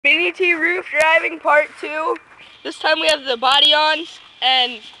Mini T roof driving part 2. This time we have the body on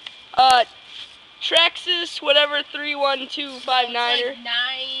and TRAXXAS whatever 31259 or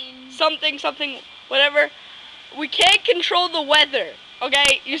something whatever. We can't control the weather.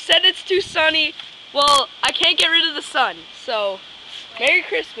 Okay, you said it's too sunny. Well, I can't get rid of the sun. So, Merry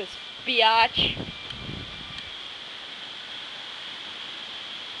Christmas, biatch.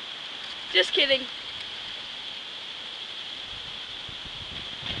 Just kidding.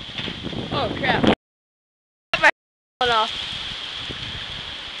 Oh crap. Got my off.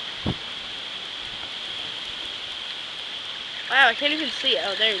 Wow, I can't even see it.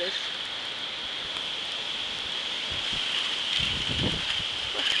 Oh, there it is.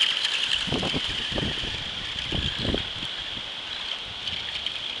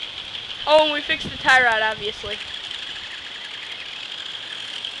 Oh, and we fixed the tie rod, obviously.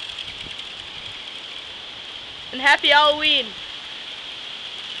 And happy Halloween,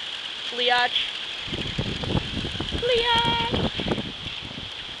 Liach.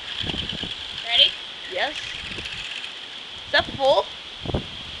 Ready? Yes. Is that full?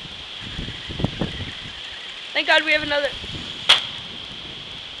 Thank God we have another.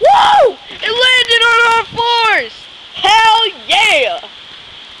 Whoa! It landed on our floors! Hell yeah!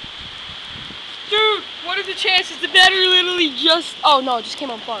 Dude, what are the chances the battery literally just... Oh no, it just came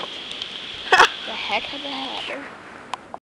unplugged. The heck had that happened?